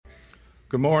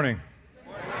Good morning.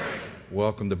 Good morning.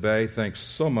 Welcome to Bay. Thanks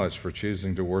so much for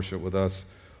choosing to worship with us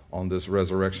on this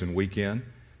Resurrection weekend.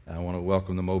 I want to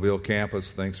welcome the Mobile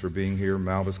campus. Thanks for being here.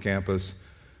 Malvis campus.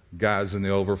 Guys in the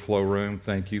overflow room,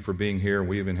 thank you for being here.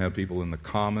 We even have people in the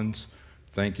Commons.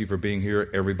 Thank you for being here.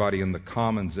 Everybody in the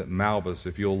Commons at Malvis,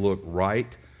 if you'll look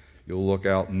right, you'll look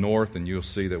out north and you'll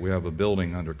see that we have a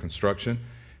building under construction.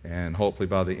 And hopefully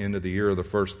by the end of the year or the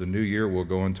first of the new year, we'll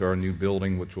go into our new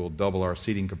building, which will double our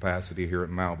seating capacity here at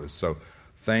Malvis. So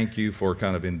thank you for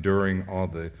kind of enduring all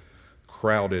the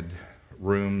crowded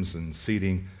rooms and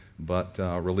seating, but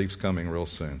relief's coming real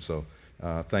soon. So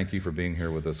thank you for being here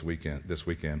with us this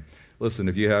weekend. Listen,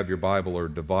 if you have your Bible or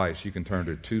device, you can turn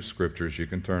to two scriptures. You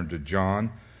can turn to John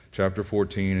chapter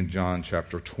 14 and John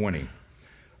chapter 20.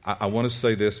 I want to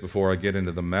say this before I get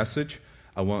into the message.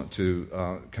 I want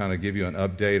to kind of give you an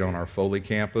update on our Foley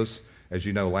campus. As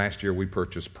you know, last year we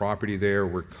purchased property there.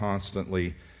 We're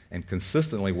constantly and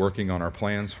consistently working on our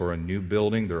plans for a new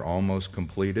building. They're almost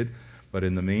completed. But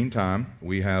in the meantime,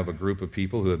 we have a group of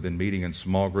people who have been meeting in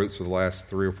small groups for the last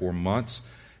 3 or 4 months,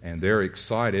 and they're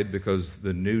excited because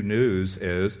the new news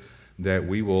is that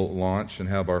we will launch and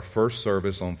have our first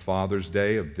service on Father's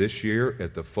Day of this year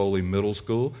at the Foley Middle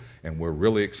School, and we're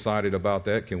really excited about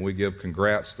that. Can we give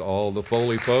congrats to all the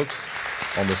Foley folks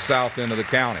on the south end of the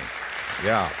county?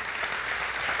 Yeah.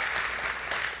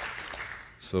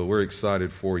 So we're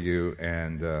excited for you,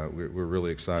 and we're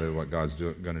really excited what God's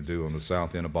going to do on the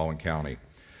south end of Baldwin County.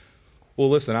 Well,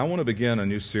 listen, I want to begin a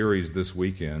new series this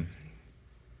weekend,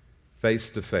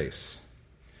 Face to Face.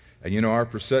 And you know, our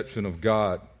perception of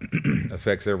God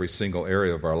affects every single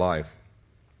area of our life.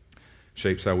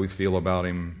 Shapes how we feel about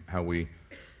Him, how we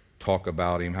talk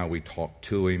about Him, how we talk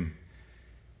to Him.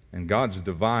 And God's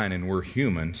divine and we're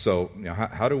human, so you know,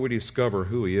 how do we discover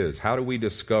who He is? How do we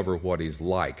discover what He's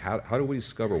like? How do we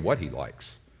discover what He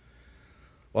likes?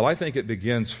 Well, I think it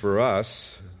begins for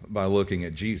us by looking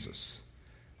at Jesus.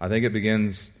 I think it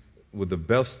begins with the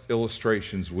best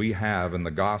illustrations we have in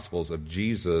the Gospels of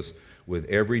Jesus with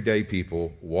everyday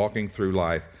people walking through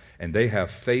life, and they have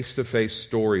face-to-face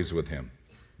stories with Him.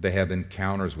 They have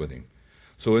encounters with Him.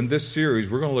 So in this series,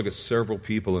 we're going to look at several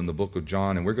people in the book of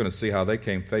John, and we're going to see how they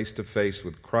came face-to-face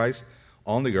with Christ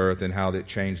on the earth and how that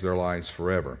changed their lives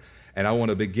forever. And I want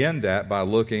to begin that by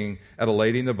looking at a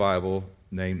lady in the Bible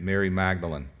named Mary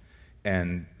Magdalene.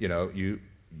 And, you know,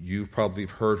 you've probably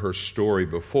heard her story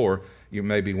before. You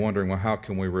may be wondering, well, how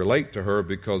can we relate to her?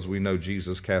 Because we know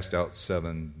Jesus cast out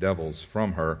 7 devils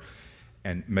from her.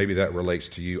 And maybe that relates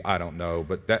to you. I don't know.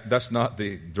 But that's not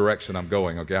the direction I'm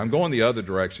going, okay? I'm going the other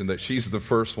direction, that she's the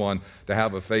first one to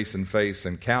have a face-to-face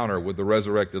encounter with the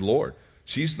resurrected Lord.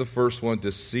 She's the first one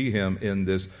to see Him in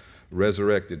this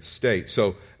resurrected state.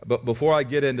 So, but before I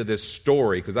get into this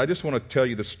story, because I just want to tell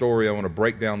you the story, I want to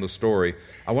break down the story,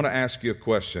 I want to ask you a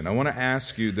question. I want to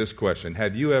ask you this question.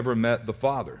 Have you ever met the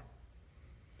Father?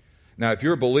 Now, if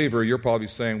you're a believer, you're probably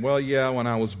saying, well, yeah, when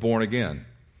I was born again.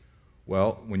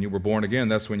 Well, when you were born again,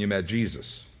 that's when you met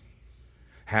Jesus.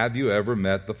 Have you ever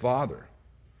met the Father?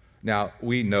 Now,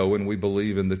 we know and we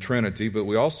believe in the Trinity, but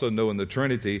we also know in the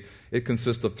Trinity it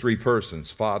consists of 3 persons,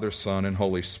 Father, Son, and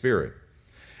Holy Spirit.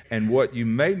 And what you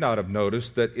may not have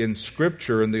noticed, that in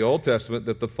Scripture, in the Old Testament,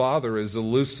 that the Father is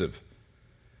elusive.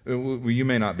 You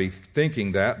may not be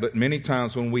thinking that, but many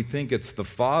times when we think it's the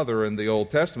Father in the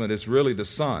Old Testament, it's really the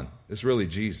Son. It's really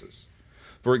Jesus.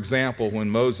 For example, when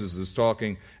Moses is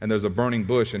talking and there's a burning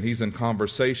bush and he's in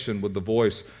conversation with the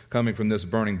voice coming from this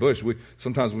burning bush,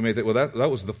 sometimes we may think, well,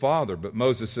 that was the Father. But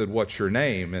Moses said, what's your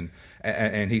name?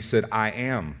 And he said, I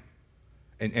am.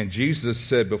 And Jesus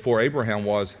said before Abraham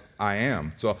was, I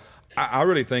am. So I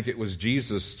really think it was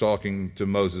Jesus talking to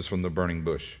Moses from the burning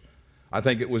bush. I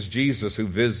think it was Jesus who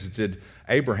visited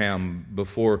Abraham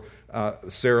before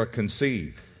Sarah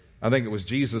conceived. I think it was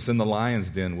Jesus in the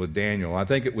lion's den with Daniel. I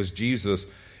think it was Jesus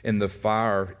in the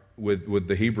fire with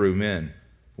the Hebrew men,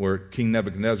 where King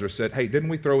Nebuchadnezzar said, hey, didn't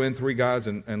we throw in 3 guys?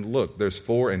 And look, there's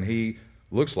 4, and he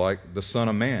looks like the Son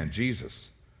of Man,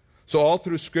 Jesus. So all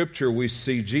through Scripture we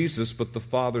see Jesus, but the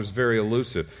Father's very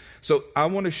elusive. So I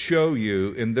want to show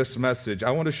you in this message, I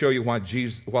want to show you why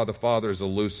the Father is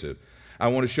elusive. I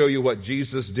want to show you what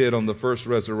Jesus did on the first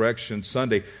resurrection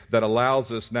Sunday that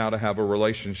allows us now to have a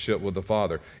relationship with the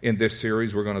Father. In this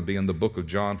series, we're going to be in the book of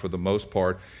John for the most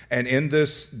part. And in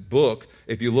this book,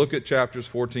 if you look at chapters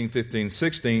 14, 15,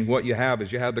 16, what you have is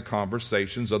the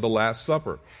conversations of the Last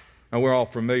Supper. And we're all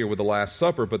familiar with the Last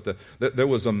Supper, but there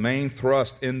was a main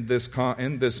thrust in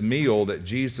this meal that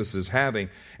Jesus is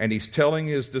having. And He's telling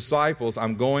His disciples,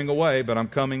 I'm going away, but I'm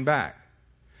coming back.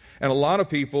 And a lot of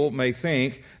people may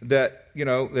think that,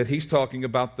 that He's talking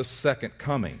about the second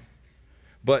coming.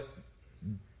 But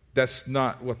that's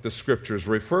not what the Scriptures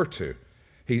refer to.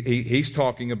 He's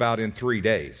talking about in 3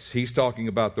 days. He's talking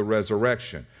about the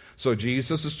resurrection. So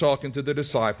Jesus is talking to the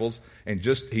disciples, and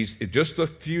he's just a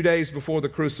few days before the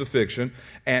crucifixion.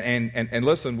 And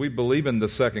listen, we believe in the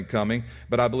second coming,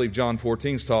 but I believe John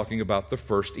 14 is talking about the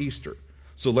first Easter.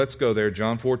 So let's go there,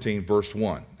 John 14, verse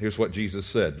 1. Here's what Jesus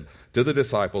said to the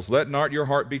disciples, "Let not your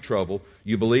heart be troubled.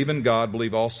 You believe in God,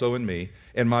 believe also in me.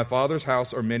 In my Father's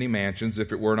house are many mansions.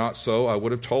 If it were not so, I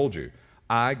would have told you.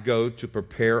 I go to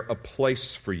prepare a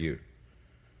place for you.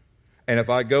 And if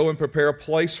I go and prepare a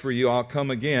place for you, I'll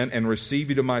come again and receive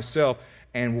you to myself,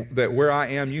 and that where I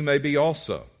am, you may be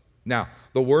also." Now,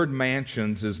 the word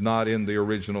mansions is not in the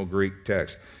original Greek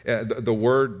text.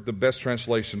 The best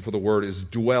translation for the word is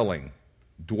dwelling.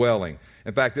 Dwelling.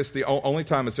 In fact, this is the only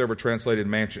time it's ever translated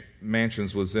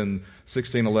mansions was in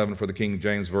 1611 for the King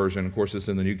James Version. Of course, it's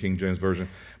in the New King James Version.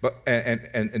 But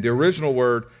and the original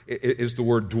word is the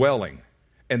word dwelling.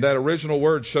 And that original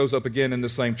word shows up again in the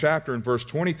same chapter in verse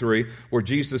 23, where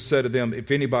Jesus said to them, "If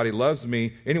anyone loves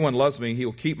me, he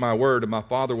will keep my word, and my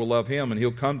Father will love him, and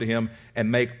he'll come to him and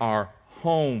make our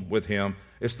home with him."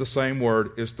 It's the same word.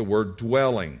 It's the word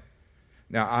dwelling.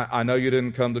 Now, I know you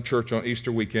didn't come to church on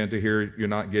Easter weekend to hear you're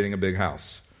not getting a big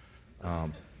house.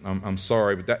 I'm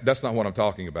sorry, but that's not what I'm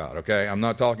talking about, okay? I'm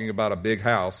not talking about a big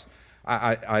house.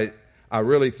 I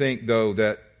really think, though,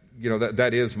 that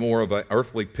that is more of an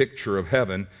earthly picture of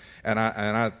heaven, and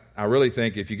I really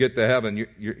think if you get to heaven,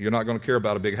 you're not going to care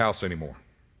about a big house anymore.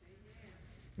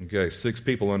 Okay, 6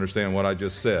 people understand what I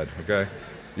just said, okay?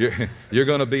 You're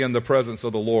going to be in the presence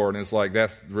of the Lord, and it's like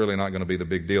that's really not going to be the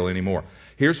big deal anymore.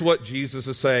 Here's what Jesus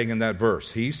is saying in that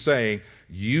verse. He's saying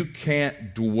you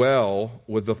can't dwell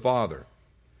with the Father.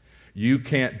 You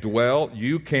can't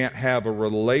have a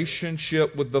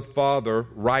relationship with the Father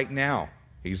right now.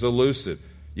 He's elusive.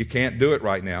 You can't do it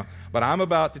right now. But I'm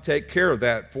about to take care of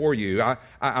that for you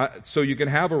so you can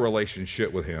have a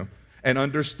relationship with Him and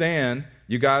understand.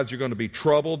 You guys, you're going to be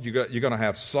troubled. You're going to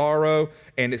have sorrow,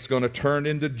 and it's going to turn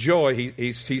into joy.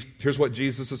 Here's what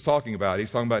Jesus is talking about.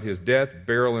 He's talking about His death,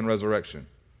 burial, and resurrection.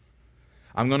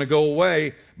 I'm going to go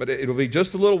away, but it'll be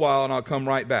just a little while, and I'll come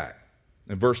right back.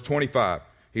 In verse 25,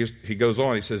 he goes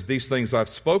on. He says, "These things I've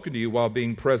spoken to you while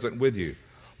being present with you.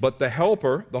 But the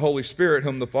Helper, the Holy Spirit,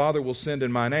 whom the Father will send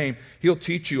in my name, He'll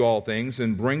teach you all things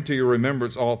and bring to your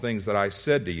remembrance all things that I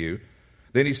said to you."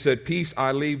 Then He said, "Peace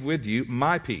I leave with you,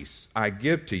 my peace I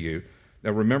give to you."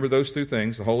 Now remember those 2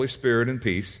 things, the Holy Spirit and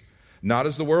peace. "Not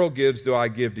as the world gives do I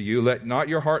give to you. Let not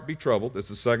your heart be troubled." This is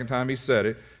the second time He said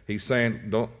it. He's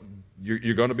saying,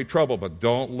 you're going to be troubled, but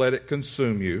don't let it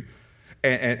consume you.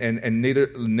 And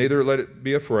neither let it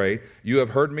be afraid. "You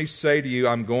have heard me say to you,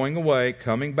 I'm going away,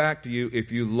 coming back to you.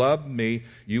 If you loved me,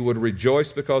 you would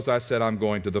rejoice because I said I'm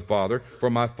going to the Father. For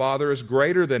my Father is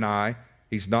greater than I."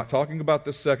 He's not talking about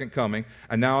the second coming.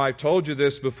 "And now I've told you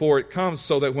this before it comes,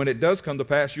 so that when it does come to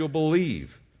pass, you'll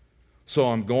believe. So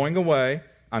I'm going away,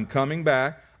 I'm coming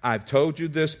back. I've told you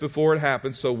this before it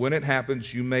happens, so when it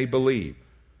happens, you may believe."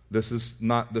 This is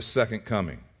not the second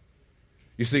coming.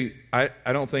 You see, I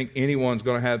don't think anyone's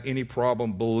going to have any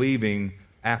problem believing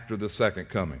after the second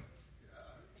coming.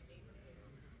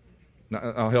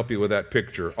 Now, I'll help you with that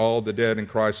picture. All the dead in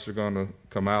Christ are going to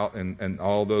come out, and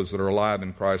all those that are alive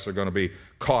in Christ are going to be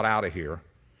caught out of here.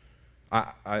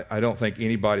 I don't think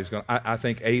anybody's going to. I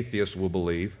think atheists will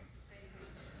believe.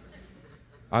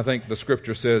 I think the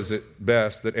Scripture says it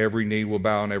best that every knee will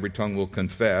bow and every tongue will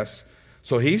confess.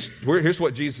 So here's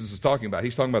what Jesus is talking about.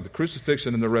 He's talking about the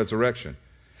crucifixion and the resurrection.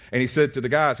 And He said to the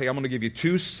guys, "Hey, I'm going to give you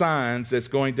 2 signs that's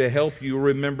going to help you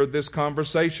remember this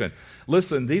conversation."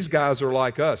 Listen, these guys are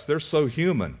like us. They're so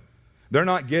human. They're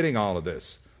not getting all of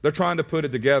this. They're trying to put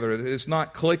it together. It's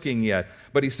not clicking yet.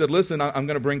 But He said, "Listen, I'm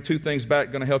going to bring 2 things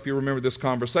back, going to help you remember this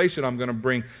conversation. I'm going to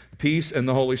bring peace and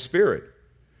the Holy Spirit.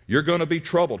 You're going to be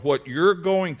troubled. What you're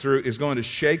going through is going to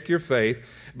shake your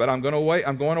faith, but I'm going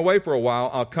away for a while.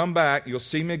 I'll come back. You'll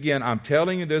see me again. I'm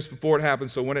telling you this before it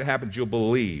happens, so when it happens, you'll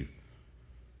believe."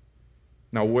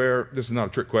 Now, this is not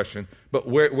a trick question, but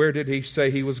where did He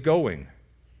say He was going?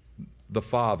 The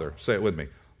Father. Say it with me.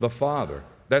 The Father.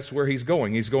 That's where He's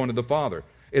going. He's going to the Father.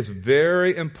 It's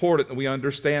very important that we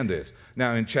understand this.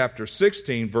 Now, in chapter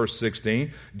 16, verse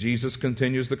 16, Jesus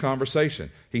continues the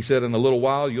conversation. He said, "In a little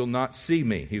while, you'll not see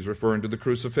me." He's referring to the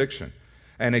crucifixion.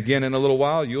 "And again, in a little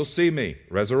while, you'll see me."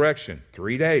 Resurrection.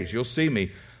 3 days, you'll see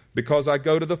me, "because I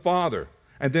go to the Father."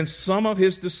 And then some of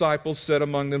His disciples said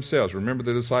among themselves. Remember,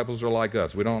 the disciples are like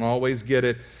us. We don't always get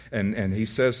it. And He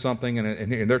says something,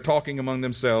 and they're talking among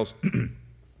themselves.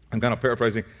 I'm kind of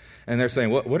paraphrasing. And they're saying,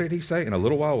 what did he say? In a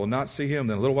little while we'll not see him,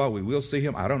 then a little while we will see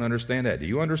him. I don't understand that. Do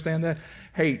you understand that?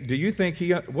 Hey, do you think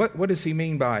what does he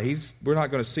mean by we're not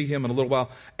going to see him in a little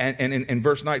while? And in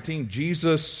verse 19,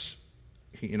 Jesus,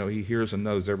 he hears and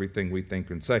knows everything we think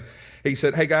and say. He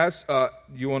said, hey guys,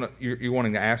 you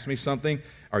wanting to ask me something?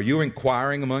 Are you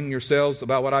inquiring among yourselves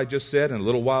about what I just said? In a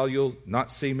little while you'll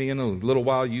not see me, in a little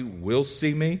while you will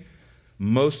see me.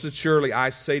 Most assuredly I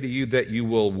say to you that you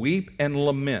will weep and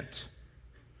lament.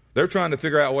 They're trying to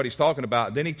figure out what he's talking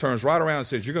about. Then he turns right around and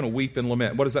says, you're going to weep and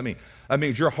lament. What does that mean? That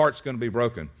means your heart's going to be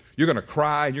broken. You're going to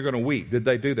cry and you're going to weep. Did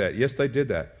they do that? Yes, they did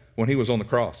that when he was on the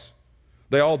cross.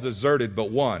 They all deserted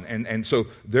but one. And so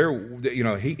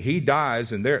he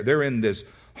dies and they're in this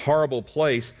horrible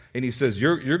place. And he says,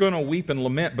 you're going to weep and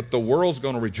lament, but the world's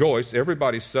going to rejoice.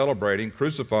 Everybody's celebrating,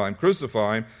 crucify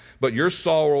him, but your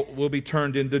sorrow will be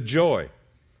turned into joy.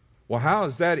 Well, how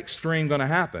is that extreme going to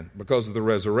happen? Because of the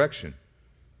resurrection.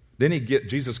 Then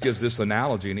Jesus gives this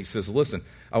analogy, and he says, listen,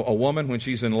 a woman when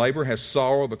she's in labor has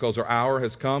sorrow because her hour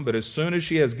has come, but as soon as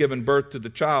she has given birth to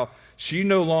the child, she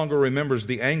no longer remembers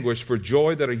the anguish for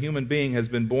joy that a human being has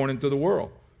been born into the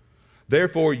world.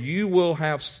 Therefore, you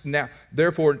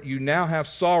now have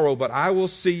sorrow, but I will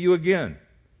see you again.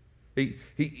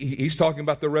 He's talking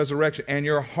about the resurrection, and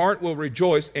your heart will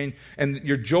rejoice, and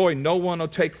your joy no one will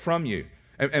take from you.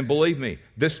 And believe me,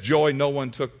 this joy no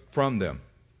one took from them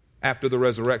after the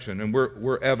resurrection, and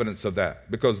we're evidence of that,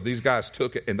 because these guys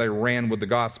took it and they ran with the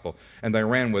gospel and they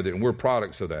ran with it, and we're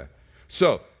products of that.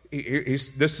 So this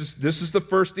is the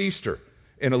first Easter.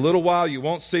 In a little while you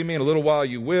won't see me, in a little while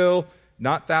you will,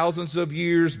 not thousands of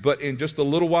years, but in just a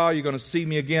little while you're going to see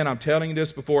me again. I'm telling you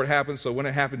this before it happens, so when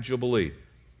it happens you'll believe.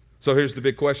 So here's the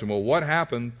big question. Well, what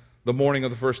happened the morning of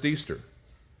the first Easter?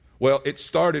 Well, it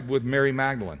started with Mary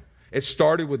Magdalene. It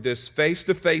started with this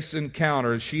face-to-face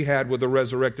encounter she had with the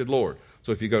resurrected Lord.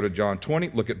 So if you go to John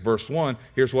 20, look at verse 1,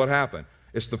 here's what happened.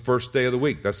 It's the first day of the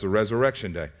week. That's the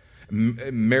resurrection day.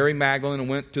 Mary Magdalene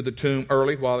went to the tomb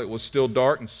early while it was still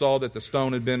dark and saw that the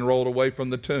stone had been rolled away from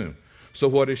the tomb. So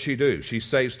what does she do? She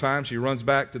saves time. She runs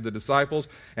back to the disciples,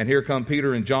 and here come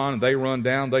Peter and John, and they run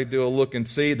down. They do a look and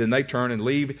see. Then they turn and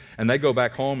leave, and they go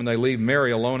back home, and they leave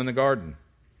Mary alone in the garden.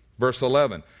 Verse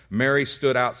 11, Mary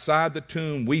stood outside the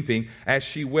tomb weeping. As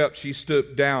she wept, she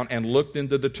stooped down and looked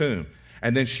into the tomb.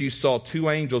 And then she saw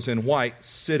two angels in white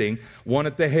sitting, one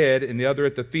at the head and the other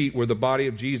at the feet where the body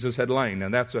of Jesus had lain.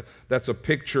 And that's a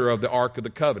picture of the Ark of the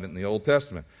Covenant in the Old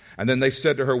Testament. And then they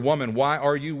said to her, woman, why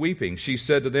are you weeping? She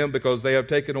said to them, because they have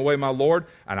taken away my Lord,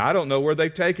 and I don't know where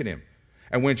they've taken him.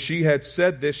 And when she had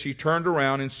said this, she turned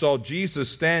around and saw Jesus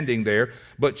standing there,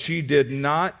 but she did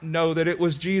not know that it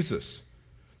was Jesus.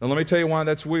 Now let me tell you why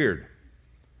that's weird.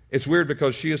 It's weird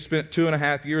because she has spent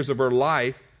 2.5 years of her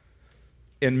life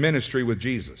in ministry with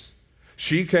Jesus.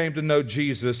 She came to know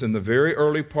Jesus in the very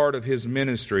early part of his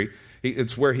ministry.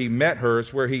 It's where he met her.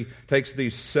 It's where he takes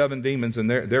these 7 demons and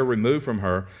they're removed from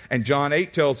her. And John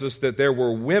 8 tells us that there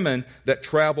were women that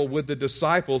traveled with the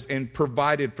disciples and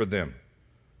provided for them.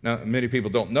 Now, many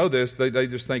people don't know this. They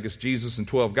just think it's Jesus and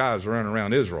 12 guys running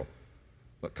around Israel.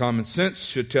 But common sense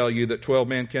should tell you that 12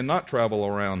 men cannot travel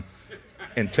around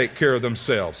and take care of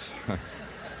themselves.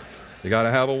 You got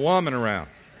to have a woman around.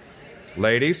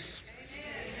 Ladies,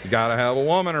 you got to have a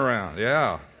woman around.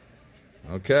 Yeah.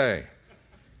 Okay.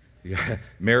 Yeah.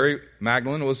 Mary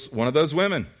Magdalene was one of those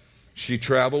women. She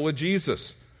traveled with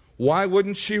Jesus. Why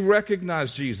wouldn't she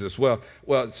recognize Jesus? Well,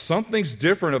 something's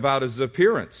different about his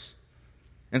appearance.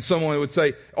 And someone would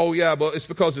say, oh yeah, but it's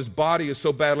because his body is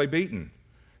so badly beaten.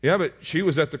 Yeah, but she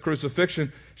was at the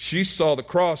crucifixion. She saw the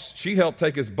cross. She helped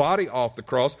take his body off the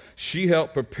cross. She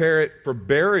helped prepare it for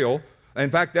burial. In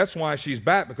fact, that's why she's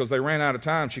back, because they ran out of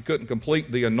time. She couldn't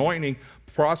complete the anointing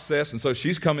process, and so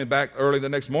she's coming back early the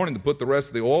next morning to put the rest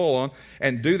of the oil on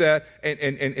and do that. And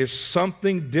it's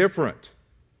something different.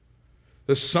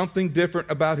 There's something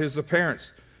different about his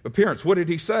appearance. What did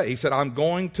he say? He said, I'm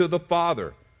going to the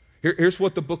Father. Here's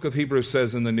what the book of Hebrews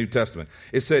says in the New Testament.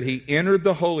 It said he entered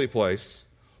the holy place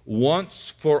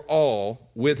once for all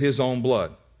with his own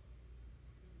blood.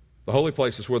 The holy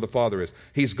place is where the Father is.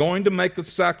 He's going to make a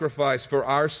sacrifice for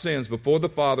our sins before the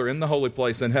Father in the holy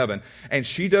place in heaven. And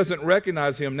she doesn't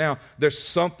recognize him now. There's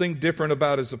something different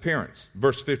about his appearance.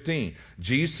 Verse 15,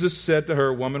 Jesus said to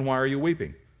her, woman, why are you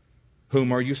weeping?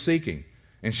 Whom are you seeking?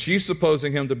 And she's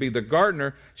supposing him to be the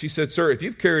gardener. She said, sir, if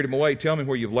you've carried him away, tell me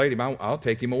where you've laid him. I'll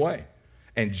take him away.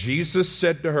 And Jesus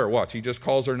said to her, watch, he just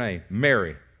calls her name,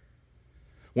 Mary.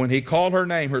 When he called her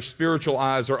name, her spiritual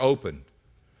eyes are opened.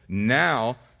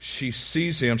 Now she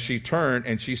sees him, she turned,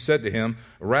 and she said to him,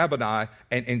 Rabboni,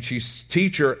 and she's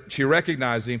teacher, she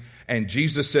recognized him, and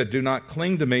Jesus said, do not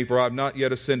cling to me, for I have not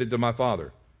yet ascended to my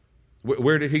Father.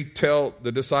 Where did he tell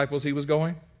the disciples he was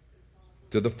going?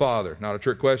 To the Father. Not a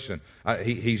trick question.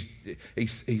 He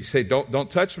said, don't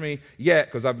touch me yet,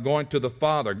 because I'm going to the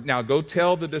Father. Now go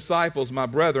tell the disciples, my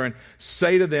brethren,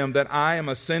 say to them that I am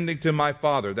ascending to my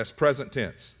Father. That's present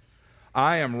tense.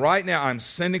 I'm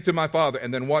ascending to my Father.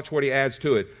 And then watch what he adds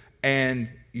to it. And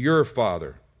your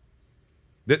Father.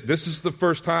 This is the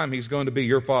first time he's going to be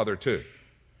your Father too.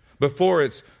 Before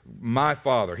it's my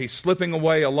Father. He's slipping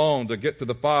away alone to get to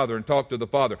the Father and talk to the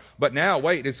Father. But now,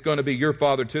 wait, it's going to be your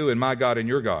Father too, and my God and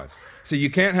your God. See, you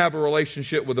can't have a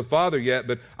relationship with the Father yet,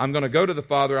 but I'm going to go to the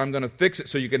Father. I'm going to fix it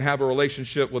so you can have a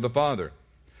relationship with the Father.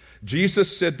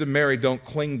 Jesus said to Mary, don't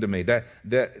cling to me.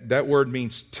 That word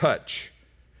means touch.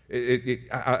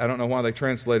 I don't know why they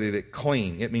translated it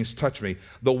cling. It means touch me.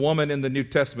 The woman in the New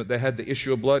Testament that had the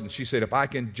issue of blood, and she said, if I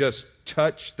can just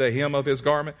touch the hem of his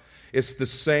garment. It's the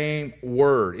same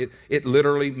word. It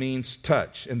literally means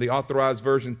touch. In the Authorized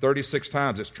Version, 36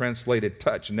 times it's translated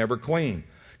touch, never cling.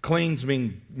 Clings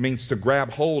means to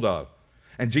grab hold of.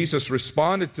 And Jesus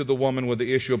responded to the woman with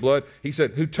the issue of blood. He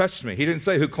said, who touched me? He didn't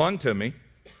say who clung to me.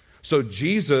 So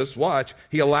Jesus, watch,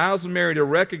 he allows Mary to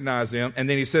recognize him, and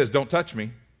then he says, don't touch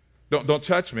me. Don't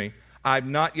touch me. I've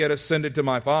not yet ascended to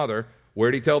my Father.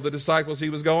 Where did he tell the disciples he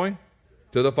was going?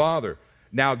 To the Father.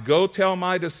 Now go tell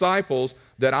my disciples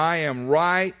that I am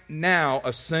right now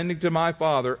ascending to my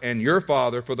Father and your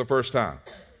Father for the first time.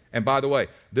 And by the way,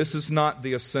 this is not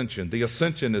the ascension. The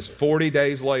ascension is 40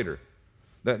 days later.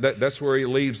 That's where he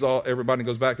leaves everybody and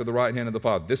goes back to the right hand of the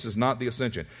Father. This is not the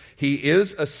ascension. He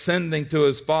is ascending to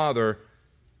his Father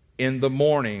in the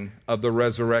morning of the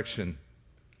resurrection.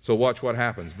 So watch what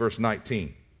happens. Verse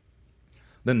 19.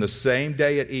 Then the same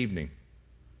day at evening.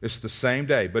 It's the same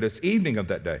day, but it's evening of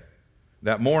that day.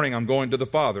 That morning I'm going to the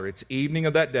Father. It's evening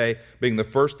of that day, being the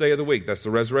first day of the week. That's the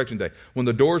resurrection day. When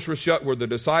the doors were shut where the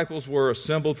disciples were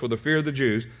assembled for the fear of the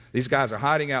Jews, these guys are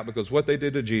hiding out because what they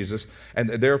did to Jesus, and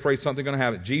they're afraid something's going to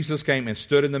happen. Jesus came and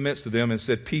stood in the midst of them and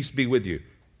said, peace be with you.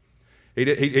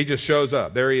 He just shows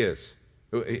up. There he is.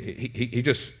 He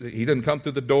didn't come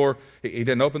through the door. He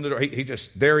didn't open the door.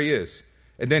 There he is.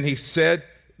 And then he said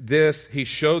this, he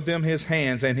showed them his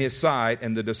hands and his side,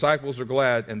 and the disciples are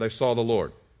glad, and they saw the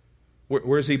Lord.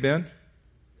 Where's he been?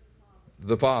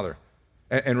 The Father.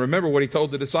 And remember what he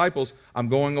told the disciples, I'm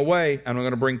going away, and I'm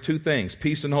going to bring two things,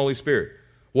 peace and Holy Spirit.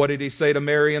 What did he say to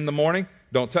Mary in the morning?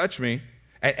 Don't touch me.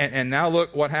 And now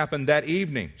look what happened that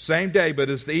evening. Same day, but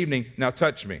it's the evening. Now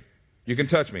touch me. You can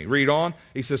touch me. Read on.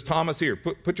 He says, Thomas, here,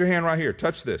 put your hand right here.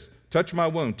 Touch this. Touch my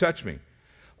wound. Touch me.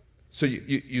 So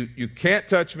you can't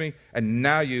touch me, and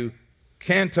now you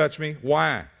can touch me.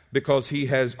 Why? Because he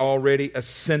has already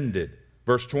ascended.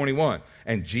 Verse 21,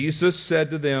 and Jesus said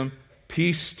to them,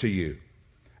 peace to you.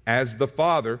 As the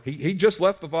Father, he just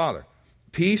left the Father.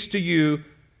 Peace to you.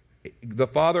 The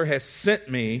Father has sent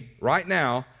me right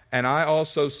now, and I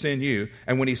also send you.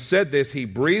 And when he said this, he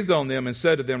breathed on them and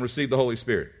said to them, receive the Holy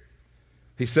Spirit.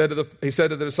 He said to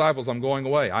the disciples, I'm going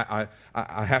away. I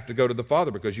have to go to the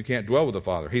Father because you can't dwell with the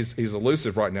Father. He's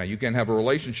elusive right now. You can't have a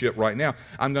relationship right now.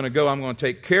 I'm going to go. I'm going to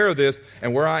take care of this.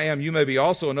 And where I am, you may be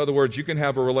also. In other words, you can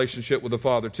have a relationship with the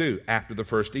Father too after the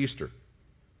first Easter.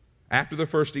 After the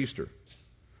first Easter.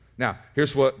 Now,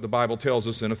 here's what the Bible tells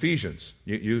us in Ephesians.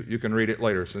 You can read it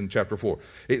later. It's in chapter 4.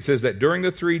 It says that during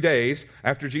the 3 days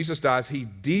after Jesus dies, he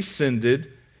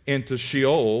descended into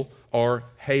Sheol, or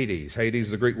Hades. Hades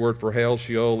is the Greek word for hell.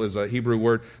 Sheol is a Hebrew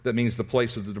word that means the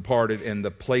place of the departed and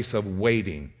the place of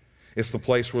waiting. It's the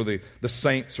place where the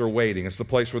saints are waiting. It's the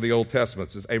place where the Old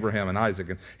Testament is Abraham and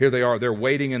Isaac. And here they are. They're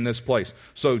waiting in this place.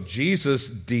 So Jesus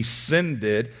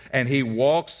descended and he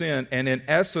walks in. And in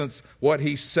essence, what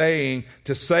he's saying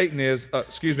to Satan is,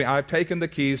 I've taken the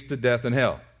keys to death and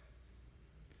hell.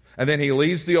 And then he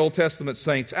leads the Old Testament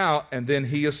saints out, and then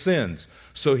he ascends.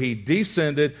 So he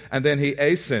descended, and then he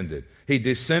ascended. He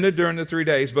descended during the 3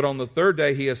 days, but on the third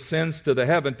day he ascends to the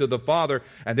heaven, to the Father,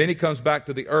 and then he comes back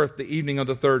to the earth the evening of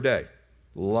the third day.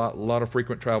 A lot of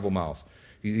frequent travel miles.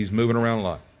 He's moving around a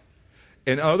lot.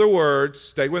 In other words,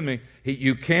 stay with me,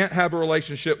 you can't have a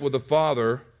relationship with the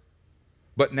Father,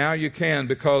 but now you can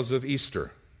because of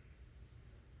Easter.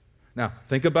 Now,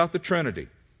 think about the Trinity.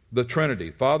 The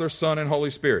Trinity, Father, Son, and Holy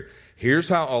Spirit. Here's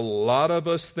how a lot of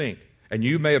us think, and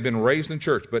you may have been raised in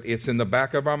church, but it's in the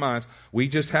back of our minds. We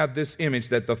just have this image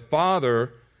that the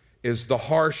Father is the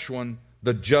harsh one,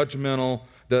 the judgmental,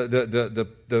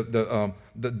 the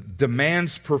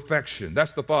demands perfection.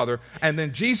 That's the Father. And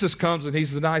then Jesus comes and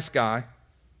he's the nice guy.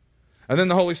 And then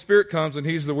the Holy Spirit comes and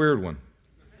he's the weird one.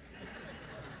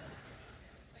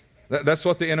 That's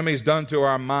what the enemy's done to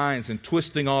our minds and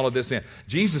twisting all of this in.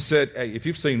 Jesus said, hey, if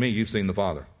you've seen me, you've seen the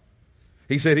Father.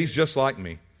 He said he's just like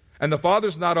me. And the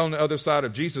Father's not on the other side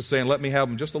of Jesus saying, let me have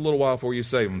them just a little while before you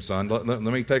save them, son. Let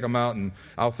me take them out and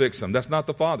I'll fix them. That's not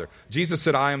the Father. Jesus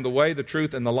said, I am the way, the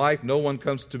truth, and the life. No one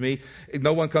comes to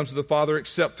the Father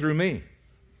except through me.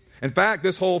 In fact,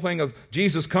 this whole thing of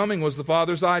Jesus coming was the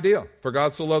Father's idea. For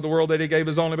God so loved the world that he gave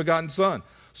his only begotten Son.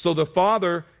 So the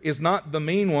Father is not the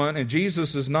mean one, and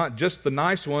Jesus is not just the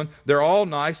nice one. They're all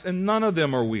nice, and none of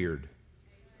them are weird.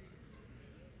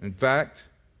 In fact,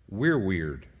 we're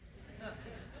weird.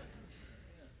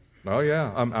 Oh,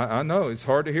 yeah, I know. It's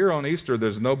hard to hear on Easter.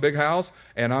 There's no big house,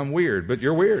 and I'm weird. But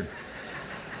you're weird.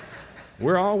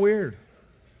 We're all weird.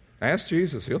 Ask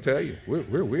Jesus. He'll tell you.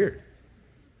 We're weird.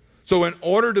 So in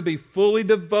order to be fully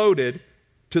devoted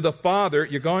to the Father,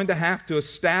 you're going to have to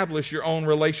establish your own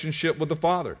relationship with the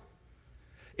Father.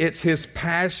 It's his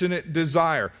passionate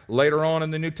desire. Later on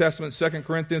in the New Testament, 2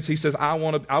 Corinthians, he says, I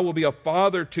will be a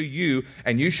father to you,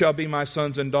 and you shall be my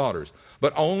sons and daughters.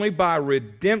 But only by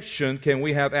redemption can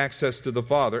we have access to the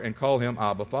Father and call him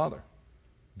Abba Father.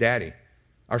 Daddy,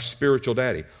 our spiritual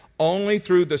daddy. Only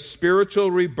through the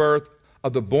spiritual rebirth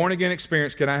of the born-again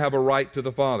experience can I have a right to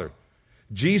the Father.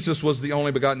 Jesus was the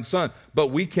only begotten Son,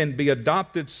 but we can be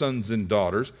adopted sons and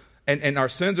daughters, and our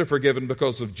sins are forgiven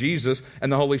because of Jesus, and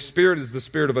the Holy Spirit is the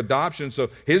Spirit of adoption, so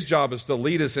his job is to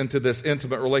lead us into this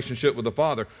intimate relationship with the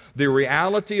Father. The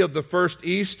reality of the first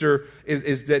Easter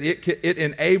is that it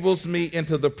enables me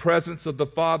into the presence of the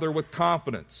Father with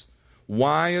confidence.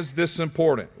 Why is this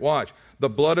important? Watch. The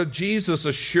blood of Jesus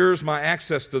assures my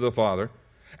access to the Father,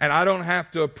 and I don't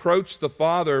have to approach the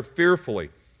Father fearfully.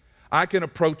 I can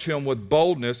approach him with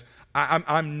boldness.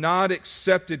 I'm not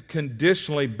accepted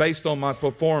conditionally based on my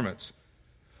performance.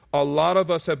 A lot of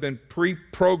us have been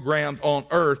pre-programmed on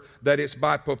earth that it's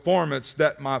by performance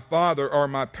that my father or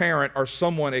my parent or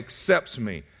someone accepts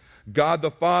me. God the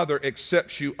Father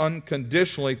accepts you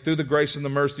unconditionally through the grace and the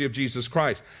mercy of Jesus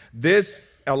Christ. This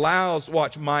allows,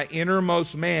 my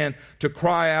innermost man to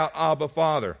cry out, Abba,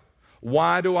 Father.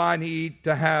 Why do I need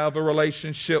to have a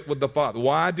relationship with the Father?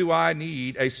 Why do I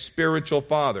need a spiritual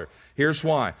father? Here's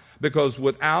why. Because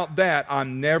without that,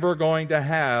 I'm never going to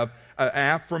have an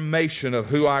affirmation of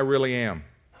who I really am.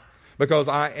 Because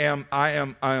I am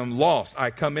lost. I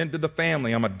come into the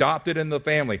family. I'm adopted in the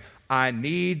family. I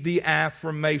need the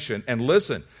affirmation. And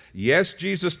listen, yes,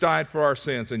 Jesus died for our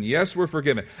sins, and yes, we're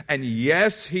forgiven. And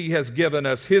yes, he has given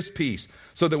us his peace,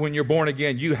 so that when you're born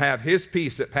again, you have his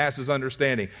peace that passes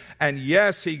understanding. And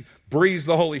yes, he breathes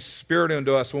the Holy Spirit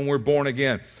into us when we're born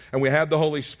again, and we have the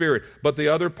Holy Spirit. But the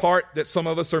other part that some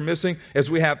of us are missing is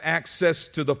we have access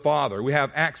to the Father. We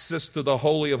have access to the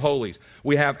Holy of Holies.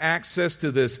 We have access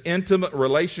to this intimate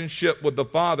relationship with the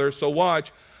Father. So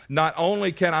watch, not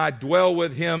only can I dwell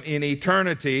with him in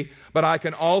eternity, but I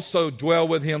can also dwell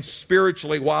with him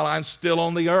spiritually while I'm still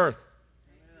on the earth.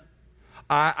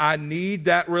 I need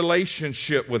that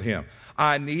relationship with him.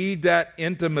 I need that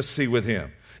intimacy with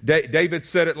him. David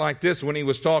said it like this when he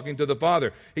was talking to the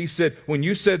Father. He said, when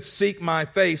you said, seek my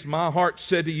face, my heart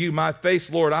said to you, my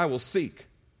face, Lord, I will seek.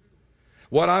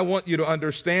 What I want you to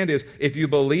understand is, if you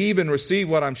believe and receive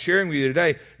what I'm sharing with you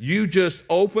today, you just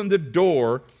open the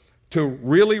door to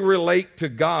really relate to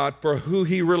God for who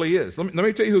he really is. Let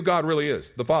me tell you who God really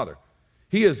is, the Father.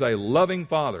 He is a loving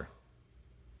Father.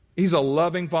 He's a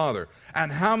loving Father.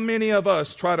 And how many of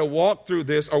us try to walk through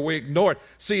this or we ignore it?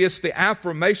 See, it's the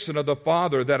affirmation of the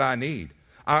Father that I need.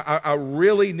 I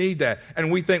really need that.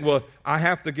 And we think, well, I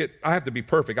have to be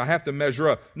perfect. I have to measure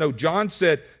up. No, John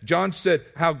said,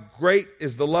 how great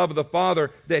is the love of the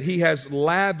Father that he has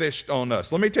lavished on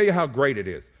us. Let me tell you how great it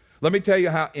is. Let me tell you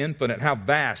how infinite, how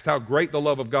vast, how great the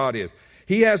love of God is.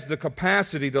 He has the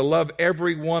capacity to love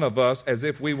every one of us as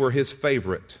if we were his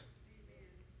favorite.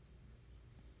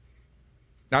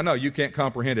 I know you can't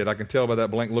comprehend it. I can tell by that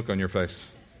blank look on your face.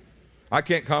 I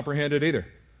can't comprehend it either.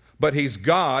 But he's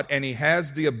God, and he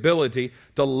has the ability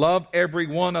to love every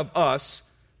one of us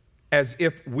as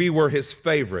if we were his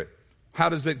favorite. How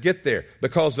does it get there?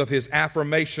 Because of his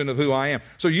affirmation of who I am.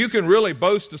 So you can really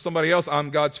boast to somebody else, I'm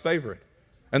God's favorite.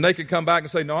 And they can come back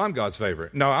and say, no, I'm God's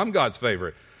favorite. No, I'm God's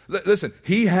favorite. Listen,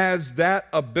 he has that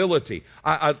ability.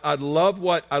 I love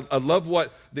what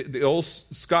the old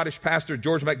Scottish pastor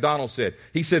George MacDonald said.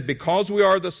 He said, because we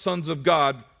are the sons of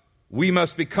God, we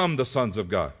must become the sons of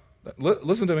God.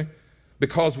 Listen to me.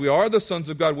 Because we are the sons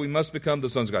of God, we must become the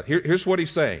sons of God. Here's what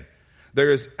he's saying.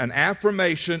 There is an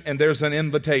affirmation and there's an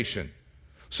invitation.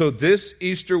 So this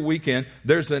Easter weekend,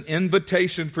 there's an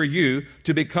invitation for you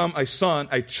to become a son,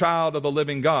 a child of the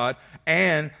living God.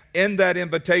 And in that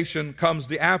invitation comes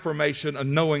the affirmation of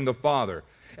knowing the Father.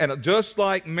 And just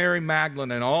like Mary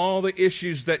Magdalene and all the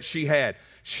issues that she had,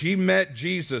 she met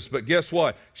Jesus, but guess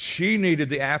what? She needed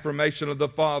the affirmation of the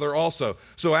Father also.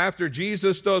 So after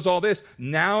Jesus does all this,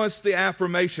 now it's the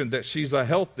affirmation that she's a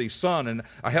healthy son and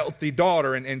a healthy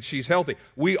daughter, and she's healthy.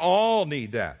 We all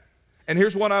need that. And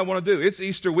here's what I want to do. It's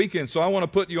Easter weekend, so I want to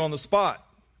put you on the spot.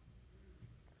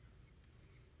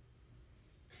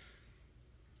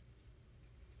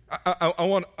 I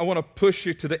want to push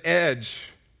you to the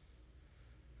edge.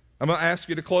 I'm going to ask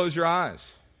you to close your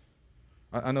eyes.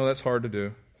 I know that's hard to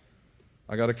do.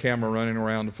 I got a camera running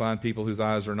around to find people whose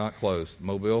eyes are not closed.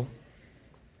 Mobile,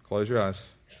 close your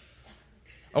eyes.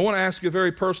 I want to ask you a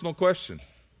very personal question.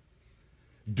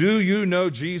 Do you know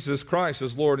Jesus Christ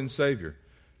as Lord and Savior?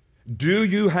 Do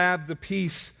you have the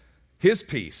peace, His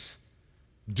peace?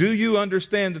 Do you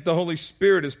understand that the Holy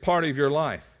Spirit is part of your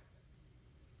life?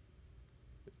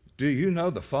 Do you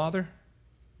know the Father?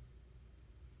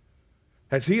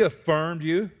 Has He affirmed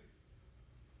you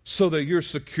so that you're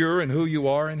secure in who you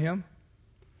are in Him?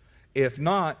 If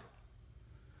not,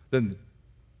 then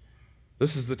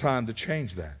this is the time to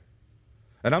change that.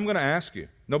 And I'm going to ask you,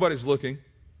 nobody's looking,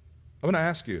 I'm going to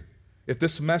ask you if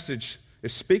this message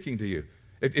is speaking to you.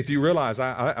 If you realize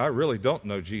I really don't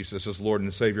know Jesus as Lord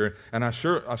and Savior, and I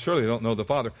surely don't know the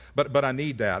Father, but I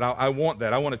need that. I want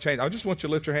that. I want to change. I just want you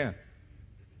to lift your hand.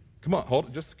 Come on, hold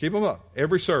it. Just keep them up.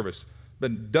 Every service,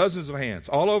 been dozens of hands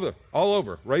all over.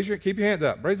 Keep your hands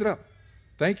up. Raise it up.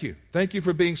 Thank you. Thank you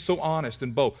for being so honest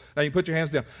and bold. Now you put your hands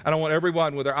down. And I want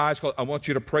everyone with their eyes closed, I want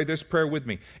you to pray this prayer with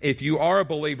me. If you are a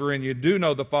believer and you do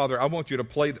know the Father, I want you to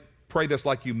pray this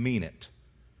like you mean it.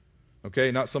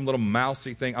 Okay, not some little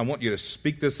mousy thing. I want you to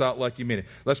speak this out like you mean it.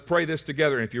 Let's pray this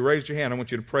together. And if you raise your hand, I want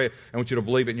you to pray it. I want you to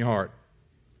believe it in your heart.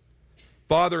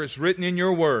 Father, it's written in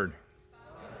your word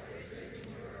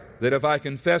that if I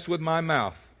confess with my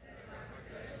mouth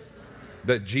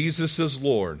that Jesus is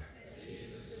Lord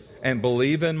and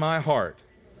believe in my heart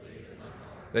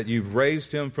that you've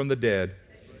raised Him from the dead,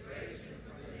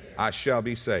 I shall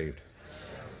be saved.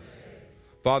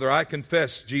 Father, I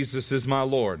confess Jesus is my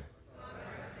Lord.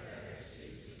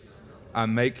 I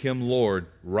make Him Lord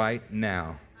right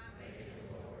now.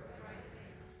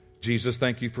 Jesus,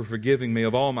 thank you for forgiving me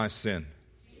of all my sin.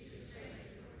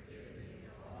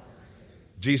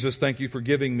 Jesus, thank you for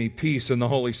giving me peace in the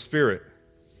Holy Spirit.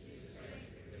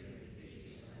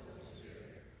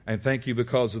 And thank you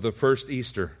because of the first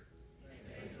Easter,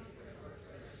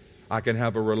 I can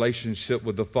have a relationship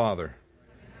with the Father.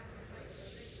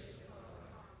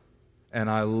 And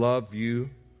I love you.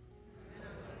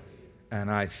 And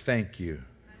I thank you.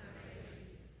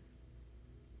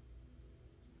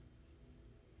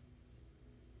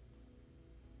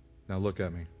 Now look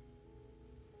at me.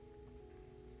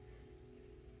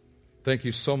 Thank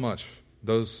you so much,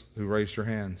 those who raised your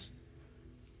hands.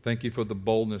 Thank you for the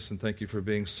boldness and thank you for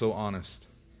being so honest.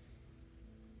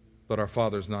 But our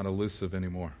Father's not elusive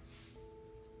anymore.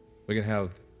 We can have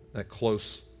that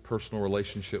close personal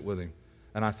relationship with Him.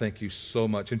 And I thank you so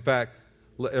much. In fact,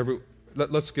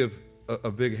 let's give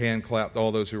a big hand clap to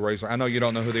all those who raised their hand. I know you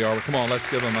don't know who they are, but come on,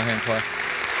 let's give them a hand clap.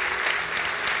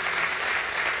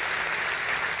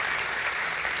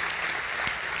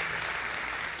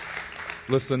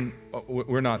 Listen,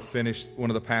 we're not finished. One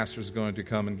of the pastors is going to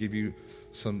come and give you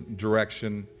some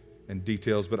direction and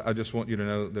details, but I just want you to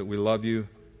know that we love you.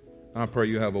 And I pray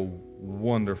you have a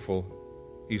wonderful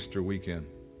Easter weekend.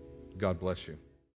 God bless you.